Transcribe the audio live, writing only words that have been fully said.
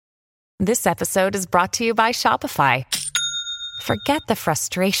This episode is brought to you by Shopify. Forget the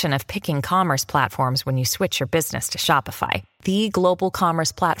frustration of picking commerce platforms when you switch your business to Shopify, the global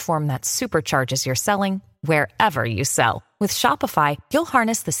commerce platform that supercharges your selling wherever you sell. With Shopify, you'll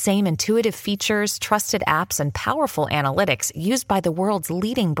harness the same intuitive features, trusted apps, and powerful analytics used by the world's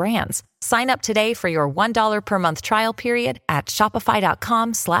leading brands. Sign up today for your $1 per month trial period at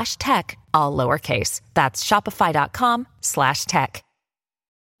shopify.com/tech, all lowercase. That's shopify.com/tech.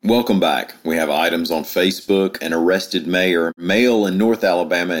 Welcome back. We have items on Facebook, an arrested mayor, mail in North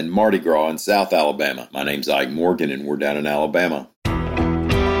Alabama, and Mardi Gras in South Alabama. My name's Ike Morgan, and we're down in Alabama.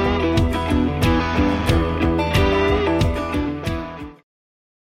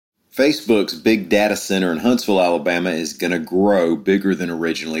 Facebook's big data center in Huntsville, Alabama is going to grow bigger than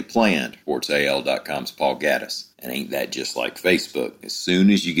originally planned, reports AL.com's Paul Gaddis. And ain't that just like Facebook? As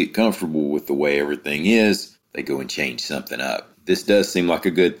soon as you get comfortable with the way everything is, they go and change something up. This does seem like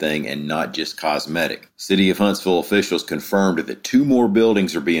a good thing and not just cosmetic. City of Huntsville officials confirmed that 2 more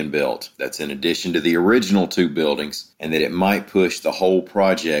buildings are being built. That's in addition to the original 2 buildings, and that it might push the whole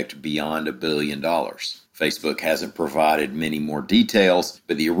project beyond $1 billion. Facebook hasn't provided many more details,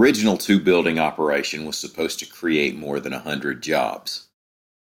 but the original 2-building operation was supposed to create more than 100 jobs.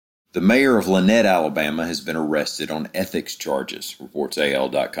 The mayor of Lanett, Alabama, has been arrested on ethics charges, reports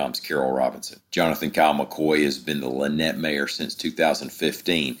AL.com's Carol Robinson. Jonathan Kyle McCoy has been the Lanett mayor since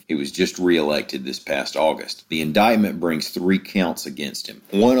 2015. He was just reelected this past August. The indictment brings 3 counts against him.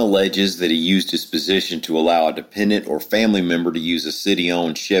 One alleges that he used his position to allow a dependent or family member to use a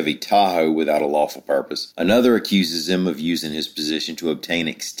city-owned Chevy Tahoe without a lawful purpose. Another accuses him of using his position to obtain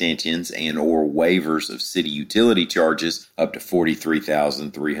extensions and or waivers of city utility charges up to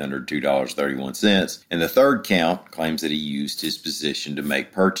 $43,302.31, and the third count claims that he used his position to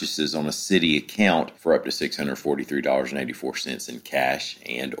make purchases on a city account for up to $643.84 in cash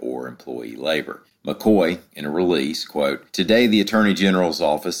and or employee labor. McCoy, in a release, quote, "Today the Attorney General's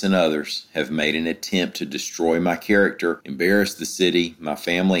office and others have made an attempt to destroy my character, embarrass the city, my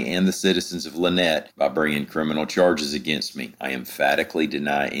family, and the citizens of Lanett by bringing criminal charges against me. I emphatically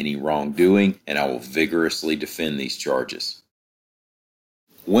deny any wrongdoing, and I will vigorously defend these charges."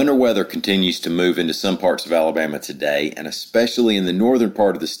 Winter weather continues to move into some parts of Alabama today, and especially in the northern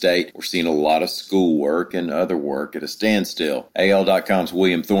part of the state, we're seeing a lot of schoolwork and other work at a standstill. AL.com's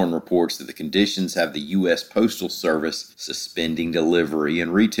William Thornton reports that the conditions have the U.S. Postal Service suspending delivery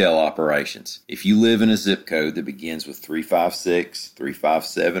and retail operations. If you live in a zip code that begins with 356,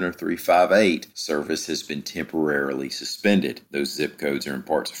 357, or 358, service has been temporarily suspended. Those zip codes are in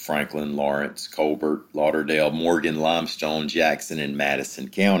parts of Franklin, Lawrence, Colbert, Lauderdale, Morgan, Limestone, Jackson, and Madison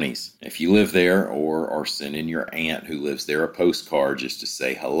counties. If you live there or are sending your aunt who lives there a postcard just to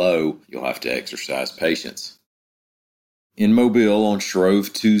say hello, you'll have to exercise patience. In Mobile on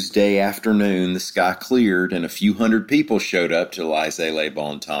Shrove Tuesday afternoon, the sky cleared and a few hundred people showed up to laissez les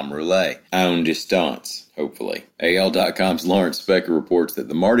bon temps rouler. En distance, hopefully. AL.com's Lawrence Specker reports that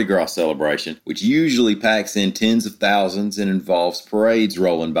the Mardi Gras celebration, which usually packs in tens of thousands and involves parades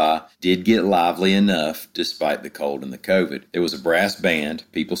rolling by, did get lively enough despite the cold and the COVID. There was a brass band,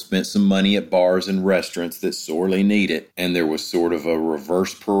 people spent some money at bars and restaurants that sorely need it, and there was sort of a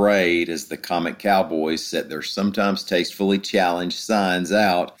reverse parade as the comic cowboys set their sometimes tastefully challenged signs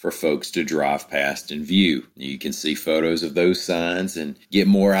out for folks to drive past and view. You can see photos of those signs and get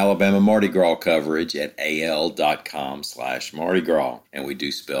more Alabama Mardi Gras coverage at al.com/Mardi Gras. And we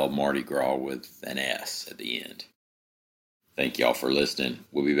do spell Mardi Gras with an S at the end. Thank y'all for listening.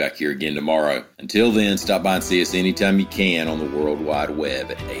 We'll be back here again tomorrow. Until then, stop by and see us anytime you can on the World Wide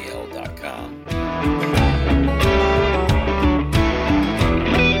Web at al.com.